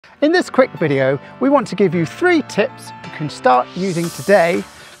In this quick video, we want to give you 3 tips you can start using today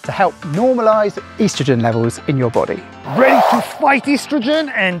to help normalise estrogen levels in your body. Ready to fight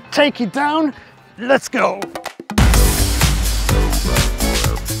estrogen and take it down? Let's go!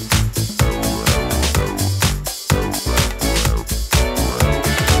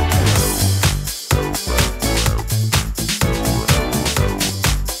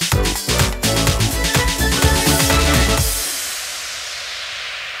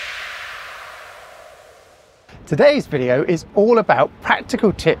 Today's video is all about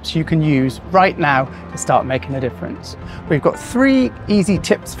practical tips you can use right now to start making a difference. We've got 3 easy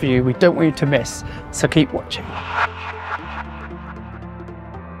tips for you we don't want you to miss, so keep watching.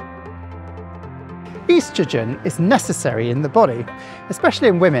 Estrogen is necessary in the body, especially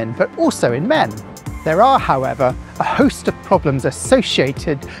in women, but also in men. There are, however, a host of problems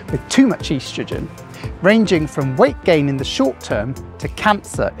associated with too much estrogen, ranging from weight gain in the short term to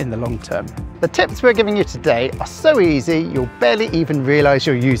cancer in the long term. The tips we're giving you today are so easy you'll barely even realise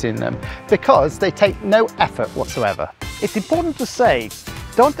you're using them because they take no effort whatsoever. It's important to say,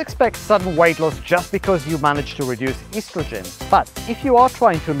 don't expect sudden weight loss just because you manage to reduce estrogen. But if you are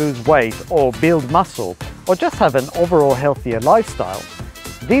trying to lose weight or build muscle or just have an overall healthier lifestyle,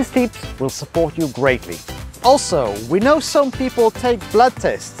 these tips will support you greatly. Also, we know some people take blood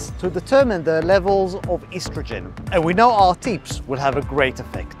tests to determine their levels of estrogen, and we know our tips will have a great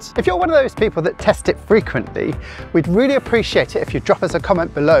effect. If you're one of those people that test it frequently, we'd really appreciate it if you drop us a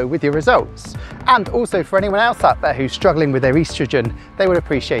comment below with your results. And also for anyone else out there who's struggling with their estrogen, they would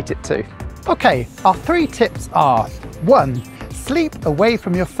appreciate it too. Okay, our 3 tips are: 1. Sleep away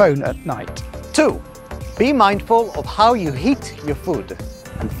from your phone at night. 2. Be mindful of how you heat your food.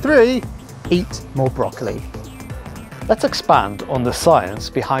 And 3. Eat more broccoli. Let's expand on the science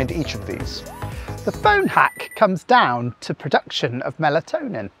behind each of these. The phone hack comes down to production of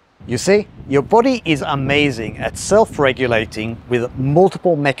melatonin. You see, your body is amazing at self-regulating with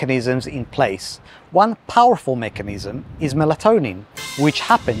multiple mechanisms in place. One powerful mechanism is melatonin, which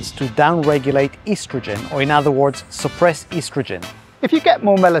happens to downregulate estrogen, or in other words, suppress estrogen. If you get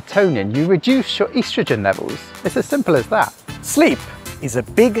more melatonin, you reduce your estrogen levels. It's as simple as that. Sleep is a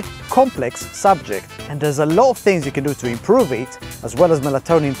big, complex subject, and there's a lot of things you can do to improve it, as well as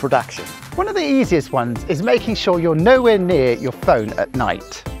melatonin production. One of the easiest ones is making sure you're nowhere near your phone at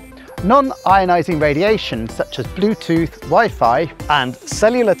night. Non-ionizing radiation such as Bluetooth, Wi-Fi, and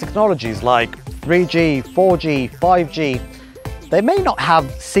cellular technologies like 3G, 4G, 5G, they may not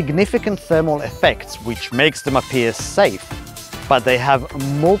have significant thermal effects, which makes them appear safe, but they have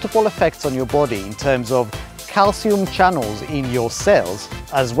multiple effects on your body in terms of calcium channels in your cells,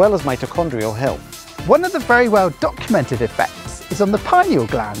 as well as mitochondrial health. One of the very well documented effects is on the pineal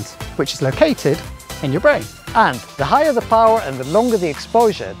gland, which is located in your brain. And the higher the power and the longer the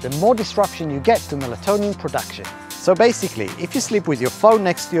exposure, the more disruption you get to melatonin production. So basically, if you sleep with your phone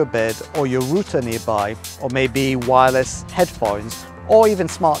next to your bed or your router nearby, or maybe wireless headphones or even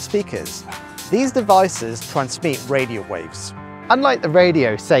smart speakers, these devices transmit radio waves. Unlike the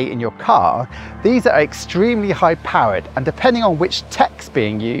radio, say in your car, these are extremely high powered and, depending on which tech's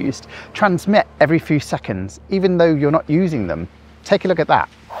being used, transmit every few seconds, even though you're not using them. Take a look at that.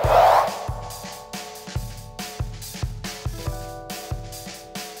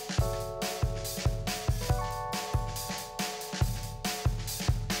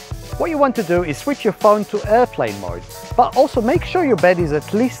 What you want to do is switch your phone to airplane mode, but also make sure your bed is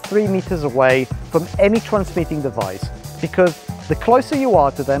at least 3 meters away from any transmitting device, because the closer you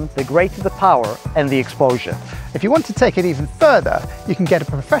are to them, the greater the power and the exposure. If you want to take it even further, you can get a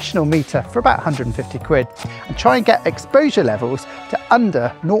professional meter for about 150 quid and try and get exposure levels to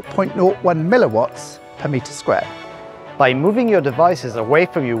under 0.01 milliwatts per meter square. By moving your devices away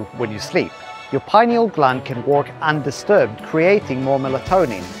from you when you sleep, your pineal gland can work undisturbed, creating more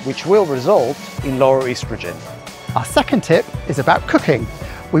melatonin, which will result in lower estrogen. Our second tip is about cooking.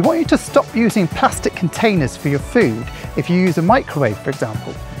 We want you to stop using plastic containers for your food if you use a microwave, for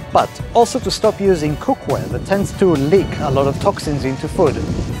example. But also to stop using cookware that tends to leak a lot of toxins into food,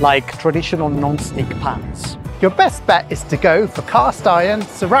 like traditional non-stick pans. Your best bet is to go for cast iron,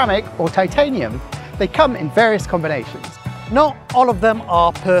 ceramic or titanium. They come in various combinations. Not all of them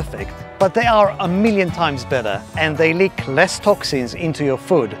are perfect, but they are a million times better, and they leak less toxins into your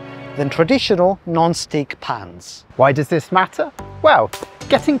food than traditional non-stick pans. Why does this matter? Well,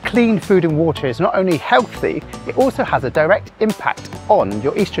 getting clean food and water is not only healthy, it also has a direct impact on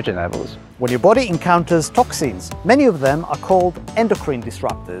your estrogen levels. When your body encounters toxins, many of them are called endocrine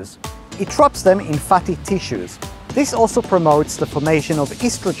disruptors. It traps them in fatty tissues. This also promotes the formation of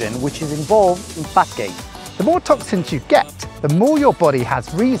estrogen, which is involved in fat gain. The more toxins you get, the more your body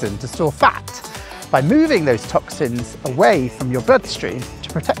has reason to store fat by moving those toxins away from your bloodstream to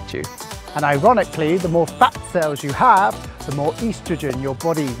protect you. And ironically, the more fat cells you have, the more estrogen your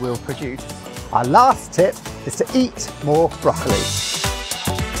body will produce. Our last tip is to eat more broccoli.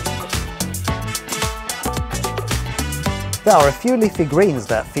 There are a few leafy greens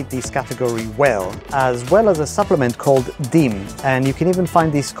that fit this category well as a supplement called DIM, and you can even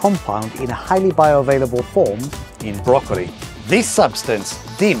find this compound in a highly bioavailable form in broccoli. This substance,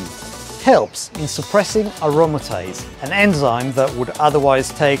 DIM, helps in suppressing aromatase, an enzyme that would otherwise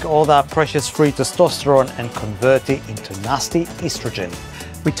take all that precious free testosterone and convert it into nasty estrogen.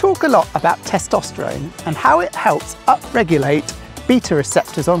 We talk a lot about testosterone and how it helps upregulate beta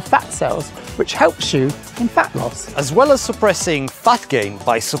receptors on fat cells, which helps you in fat loss. As well as suppressing fat gain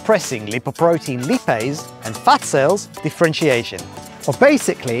by suppressing lipoprotein lipase and fat cells differentiation. Or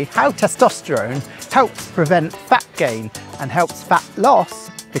basically, how testosterone helps prevent fat gain and helps fat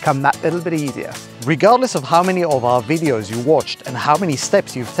loss become that little bit easier. Regardless of how many of our videos you watched and how many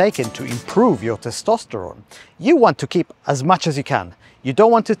steps you've taken to improve your testosterone, you want to keep as much as you can. You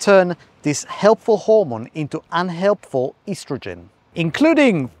don't want to turn this helpful hormone into unhelpful estrogen.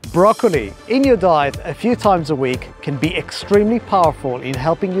 Including broccoli in your diet a few times a week can be extremely powerful in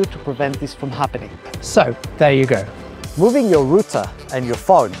helping you to prevent this from happening. So there you go. Moving your router and your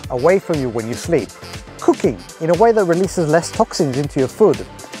phone away from you when you sleep, cooking in a way that releases less toxins into your food,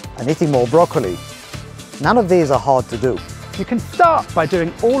 and eating more broccoli. None of these are hard to do. You can start by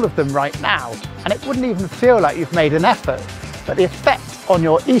doing all of them right now, and it wouldn't even feel like you've made an effort, but the effect on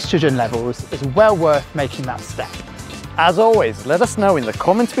your estrogen levels is well worth making that step. As always, let us know in the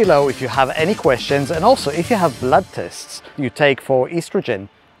comments below if you have any questions, and also if you have blood tests you take for estrogen.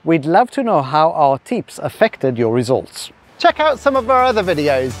 We'd love to know how our tips affected your results. Check out some of our other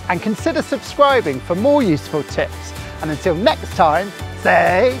videos and consider subscribing for more useful tips. And until next time,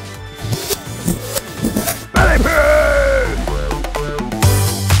 say